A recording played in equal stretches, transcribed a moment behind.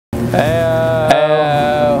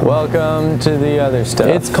Heyo. Welcome to the other stuff.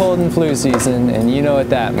 It's cold and flu season, and you know what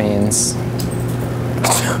that means.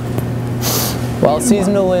 While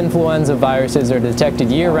seasonal influenza viruses are detected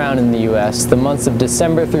year-round in the U.S., the months of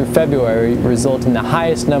December through February result in the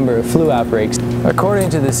highest number of flu outbreaks. According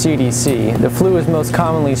to the CDC, the flu is most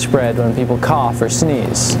commonly spread when people cough or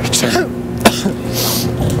sneeze.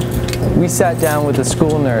 We sat down with a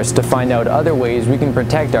school nurse to find out other ways we can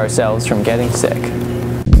protect ourselves from getting sick.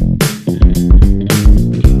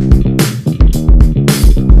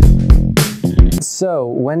 So,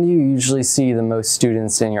 when do you usually see the most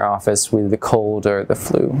students in your office with the cold or the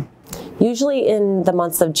flu? Usually in the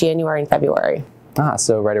months of January and February. Ah,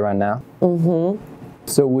 so right around now? Mm-hmm.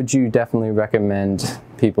 So would you definitely recommend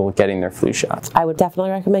people getting their flu shot? I would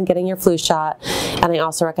definitely recommend getting your flu shot, and I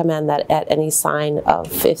also recommend that at any sign of,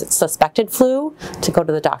 if it's suspected flu, to go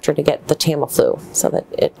to the doctor to get the Tamiflu so that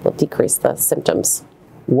it will decrease the symptoms.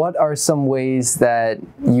 What are some ways that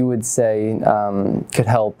you would say could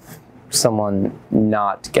help someone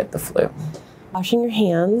not get the flu? Washing your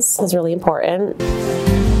hands is really important.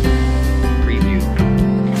 Preview.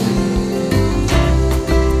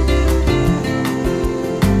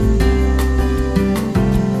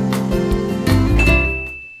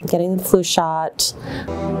 Getting the flu shot.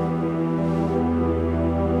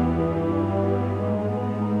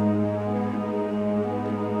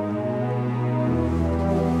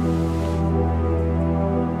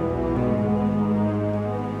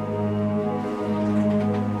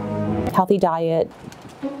 Healthy diet.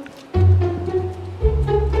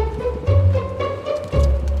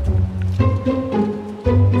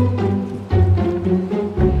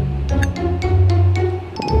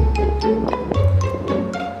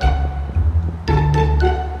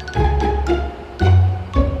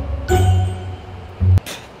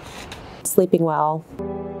 Sleeping well.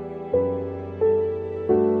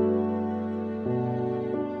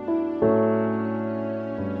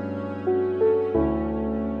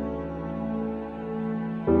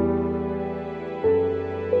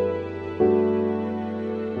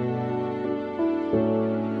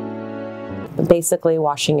 Basically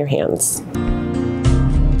washing your hands.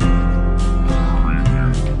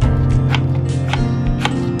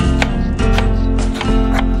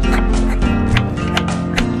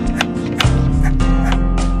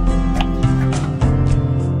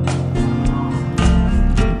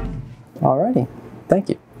 Alrighty, thank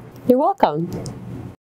you. You're welcome.